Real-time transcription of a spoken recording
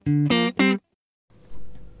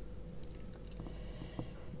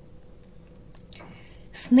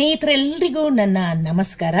ಸ್ನೇಹಿತರೆಲ್ಲರಿಗೂ ನನ್ನ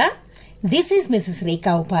ನಮಸ್ಕಾರ. This is Mrs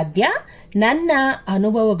ರೇಖಾ ಉಪಾಧ್ಯ. ನನ್ನ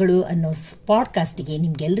ಅನುಭವಗಳು ಅನ್ನೋ ಪಾಡ್ಕಾಸ್ಟಿಗೆ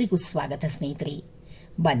ನಿಮ್ಗೆಲ್ರಿಗೂ ಸ್ವಾಗತ ಸ್ನೇಹಿತರೆ.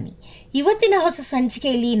 ಬನ್ನಿ, ಇವತ್ತಿನ ಹೊಸ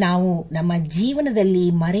ಸಂಚಿಕೆಯಲ್ಲಿ ನಾವು ನಮ್ಮ ಜೀವನದಲ್ಲಿ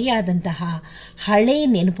ಮರೆಯಾದಂತಹ ಹಳೆ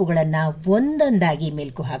ನೆನಪುಗಳನ್ನು ಒಂದೊಂದಾಗಿ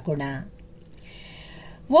ಮೆಲುಕು ಹಾಕೋಣ.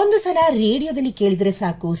 ಒಂದು ಸಲ ರೇಡಿಯೋದಲ್ಲಿ ಕೇಳಿದರೆ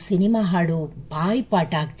ಸಾಕು ಸಿನಿಮಾ ಹಾಡು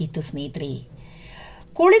ಬಾಯ್ಪಾಠ ಆಗ್ತಿತ್ತು ಸ್ನೇಹಿತರೆ.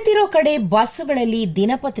 ಕುಳಿತಿರೋ ಕಡೆ ಬಸ್ಸುಗಳಲ್ಲಿ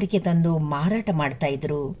ದಿನಪತ್ರಿಕೆ ತಂದು ಮಾರಾಟ ಮಾಡ್ತಾ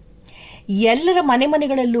ಇದ್ರು. ಎಲ್ಲರ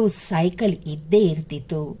ಮನೆಗಳಲ್ಲೂ ಸೈಕಲ್ ಇದ್ದೇ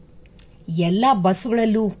ಇರ್ತಿತ್ತು. ಎಲ್ಲ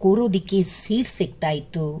ಬಸ್ಸುಗಳಲ್ಲೂ ಕೂರೋದಿಕ್ಕೆ ಸೀಟ್ ಸಿಗ್ತಾ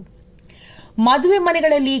ಇತ್ತು. ಮದುವೆ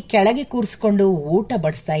ಮನೆಗಳಲ್ಲಿ ಕೆಳಗೆ ಕೂರಿಸ್ಕೊಂಡು ಊಟ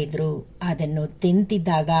ಬಡಿಸ್ತಾ ಇದ್ರು. ಅದನ್ನು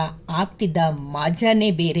ತಿಂತಿದ್ದಾಗ ಆಗ್ತಿದ್ದ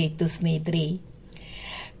ಮಜಾನೇ ಬೇರೆ ಇತ್ತು ಸ್ನೇಹಿತರೆ.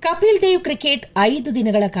 ಕಪಿಲ್ ದೇವ್ ಕ್ರಿಕೆಟ್ 5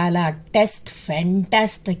 ದಿನಗಳ ಕಾಲ ಟೆಸ್ಟ್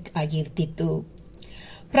ಫ್ಯಾಂಟಾಸ್ಟಿಕ್ ಆಗಿರ್ತಿತ್ತು.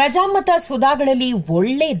 ಪ್ರಜಾಮತ ಸುಧಾಗಳಲ್ಲಿ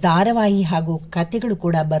ಒಳ್ಳೆ ಧಾರಾವಾಹಿ ಹಾಗೂ ಕಥೆಗಳು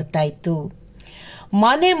ಕೂಡ ಬರ್ತಾ ಇತ್ತು.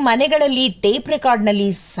 ಮನೆಗಳಲ್ಲಿ ಟೇಪ್ ರೆಕಾರ್ಡ್ನಲ್ಲಿ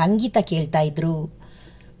ಸಂಗೀತ ಕೇಳ್ತಾ ಇದ್ರು.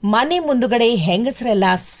 ಮನೆ ಮುಂದುಗಡೆ ಹೆಂಗಸರೆಲ್ಲ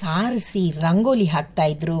ಸಾರಿಸಿ ರಂಗೋಲಿ ಹಾಕ್ತಾ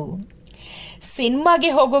ಇದ್ರು.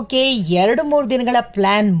 ಸಿನಿಮಾಗೆ ಹೋಗೋಕೆ 2-3 ದಿನಗಳ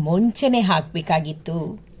ಪ್ಲಾನ್ ಮುಂಚೆನೆ ಹಾಕಬೇಕಾಗಿತ್ತು.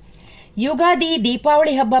 ಯುಗಾದಿ,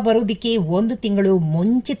 ದೀಪಾವಳಿ ಹಬ್ಬ ಬರೋದಕ್ಕೆ 1 ತಿಂಗಳು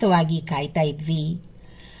ಮುಂಚಿತವಾಗಿ ಕಾಯ್ತಾ ಇದ್ವಿ.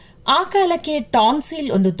 ಆ ಕಾಲಕ್ಕೆ ಟಾನ್ಸಿಲ್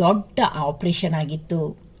ಒಂದು ದೊಡ್ಡ ಆಪರೇಷನ್ ಆಗಿತ್ತು.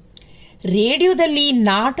 ರೇಡಿಯೋದಲ್ಲಿ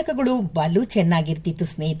ನಾಟಕಗಳು ಬಲು ಚೆನ್ನಾಗಿರ್ತಿತ್ತು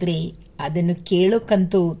ಸ್ನೇಹಿತರೆ. ಅದನ್ನು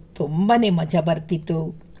ಕೇಳೋಕ್ಕಂತೂ ತುಂಬಾನೇ ಮಜಾ ಬರ್ತಿತ್ತು.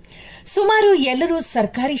 ಸುಮಾರು ಎಲ್ಲರೂ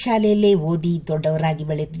ಸರ್ಕಾರಿ ಶಾಲೆಯಲ್ಲೇ ಓದಿ ದೊಡ್ಡವರಾಗಿ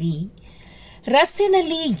ಬೆಳೆದ್ವಿ.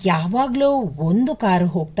 ರಸ್ತೆಯಲ್ಲಿ ಯಾವಾಗಲೂ ಒಂದು ಕಾರು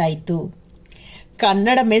ಹೋಗ್ತಾ ಇತ್ತು.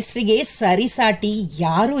 ಕನ್ನಡ ಮೆಸ್ಟ್ರಿಗೆ ಸರಿಸಾಟಿ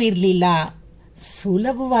ಯಾರೂ ಇರಲಿಲ್ಲ.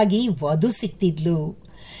 ಸುಲಭವಾಗಿ ವಧು ಸಿಗ್ತಿದ್ಲು.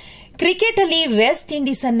 ಕ್ರಿಕೆಟಲ್ಲಿ ವೆಸ್ಟ್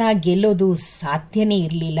ಇಂಡೀಸ್ ಅನ್ನ ಗೆಲ್ಲೋದು ಸಾಧ್ಯನೇ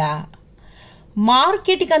ಇರಲಿಲ್ಲ.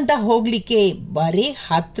 ಮಾರ್ಕೆಟಿಗಂತ ಹೋಗ್ಲಿಕ್ಕೆ ಬರೀ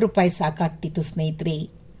 10 ರೂಪಾಯಿ ಸಾಕಾಗ್ತಿತ್ತು ಸ್ನೇಹಿತರೆ.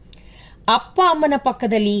 ಅಪ್ಪ ಅಮ್ಮನ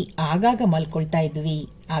ಪಕ್ಕದಲ್ಲಿ ಆಗಾಗ ಮಲ್ಕೊಳ್ತಾ ಇದ್ವಿ.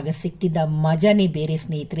 ಆಗ ಸಿಕ್ತಿದ್ದ ಮಜಾನೇ ಬೇರೆ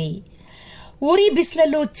ಸ್ನೇಹಿತರೆ. ಉರಿ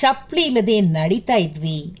ಬಿಸಿಲಲ್ಲೂ ಚಪ್ಪಲಿ ಇಲ್ಲದೆ ನಡೀತಾ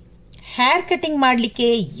ಇದ್ವಿ. ಹೇರ್ ಕಟಿಂಗ್ ಮಾಡಲಿಕ್ಕೆ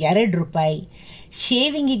 2 ರೂಪಾಯಿ,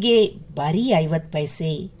 ಶೇವಿಂಗಿಗೆ ಬರೀ 50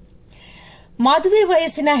 ಪೈಸೆ. ಮದುವೆ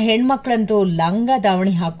ವಯಸ್ಸಿನ ಹೆಣ್ಮಕ್ಳಂತೂ ಲಂಗ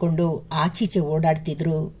ದಾವಣಿ ಹಾಕೊಂಡು ಆಚೀಚೆ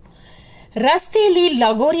ಓಡಾಡ್ತಿದ್ರು. ರಸ್ತೆಯಲ್ಲಿ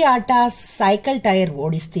ಲಗೋರಿ ಆಟ, ಸೈಕಲ್ ಟೈರ್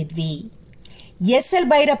ಓಡಿಸ್ತಿದ್ವಿ. ಎಸ್.ಎಲ್.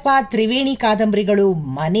 ಭೈರಪ್ಪ, ತ್ರಿವೇಣಿ ಕಾದಂಬರಿಗಳು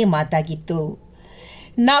ಮನೆ ಮಾತಾಗಿತ್ತು.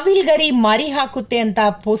 ನವಿಲ್ಗರಿ ಮರಿ ಹಾಕುತ್ತೆ ಅಂತ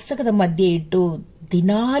ಪುಸ್ತಕದ ಮಧ್ಯೆ ಇಟ್ಟು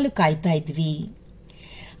ದಿನಾಲು ಕಾಯ್ತಾ ಇದ್ವಿ.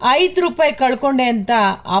 5 ರೂಪಾಯಿ ಕಳ್ಕೊಂಡೆ ಅಂತ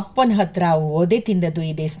ಅಪ್ಪನ ಹತ್ರ ಒದೆ ತಿಂದದ್ದು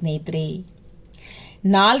ಇದೆ ಸ್ನೇಹಿತರೆ.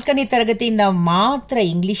 4ನೇ ತರಗತಿಯಿಂದ ಮಾತ್ರ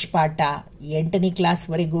ಇಂಗ್ಲಿಷ್ ಪಾಠ, 8ನೇ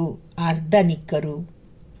ಕ್ಲಾಸ್ವರೆಗೂ ಅರ್ಧ ನಿಕ್ಕರು.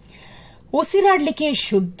 ಉಸಿರಾಡ್ಲಿಕ್ಕೆ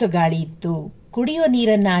ಶುದ್ಧ ಗಾಳಿ ಇತ್ತು. ಕುಡಿಯೋ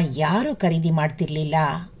ನೀರನ್ನ ಯಾರೂ ಖರೀದಿ ಮಾಡ್ತಿರ್ಲಿಲ್ಲ.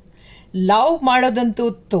 ಲವ್ ಮಾಡೋದಂತೂ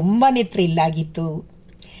ತುಂಬಾನೇ ಥ್ರಿಲ್ ಆಗಿತ್ತು.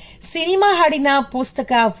 ಸಿನಿಮಾ ಹಾಡಿನ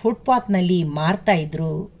ಪುಸ್ತಕ ಫುಟ್ಪಾತ್ನಲ್ಲಿ ಮಾರ್ತಾ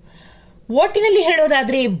ಇದ್ರು. ಒಟ್ಟಿನಲ್ಲಿ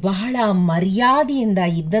ಹೇಳೋದಾದ್ರೆ ಬಹಳ ಮರ್ಯಾದೆಯಿಂದ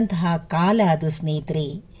ಇದ್ದಂತಹ ಕಾಲ ಅದು ಸ್ನೇಹಿತರೆ.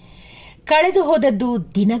 ಕಳೆದು ಹೋದದ್ದು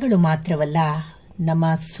ದಿನಗಳು ಮಾತ್ರವಲ್ಲ, ನಮ್ಮ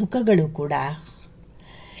ಸುಖಗಳು ಕೂಡ.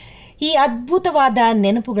 ಈ ಅದ್ಭುತವಾದ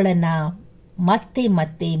ನೆನಪುಗಳನ್ನು ಮತ್ತೆ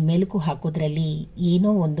ಮತ್ತೆ ಮೆಲುಕು ಹಾಕೋದ್ರಲ್ಲಿ ಏನೋ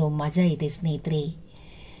ಒಂದು ಮಜಾ ಇದೆ ಸ್ನೇಹಿತರೆ.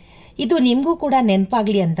 ಇದು ನಿಮಗೂ ಕೂಡ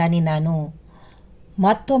ನೆನಪಾಗ್ಲಿ ಅಂತಾನೆ ನಾನು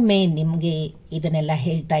ಮತ್ತೊಮ್ಮೆ ನಿಮಗೆ ಇದನ್ನೆಲ್ಲ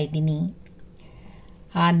ಹೇಳ್ತಾ ಇದ್ದೀನಿ.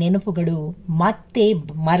 ಆ ನೆನಪುಗಳು ಮತ್ತೆ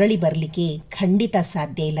ಮರಳಿ ಬರಲಿಕ್ಕೆ ಖಂಡಿತ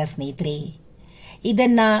ಸಾಧ್ಯ ಇಲ್ಲ ಸ್ನೇಹಿತರೆ.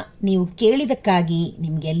 ಇದನ್ನು ನೀವು ಕೇಳಿದಕ್ಕಾಗಿ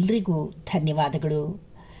ನಿಮಗೆಲ್ಲರಿಗೂ ಧನ್ಯವಾದಗಳು.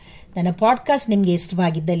 ನನ್ನ ಪಾಡ್ಕಾಸ್ಟ್ ನಿಮಗೆ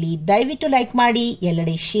ಇಷ್ಟವಾಗಿದ್ದಲ್ಲಿ ದಯವಿಟ್ಟು ಲೈಕ್ ಮಾಡಿ,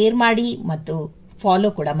 ಎಲ್ಲೆಡೆ ಶೇರ್ ಮಾಡಿ ಮತ್ತು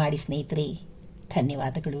ಫಾಲೋ ಕೂಡ ಮಾಡಿ ಸ್ನೇಹಿತರೆ.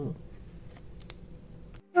 ಧನ್ಯವಾದಗಳು.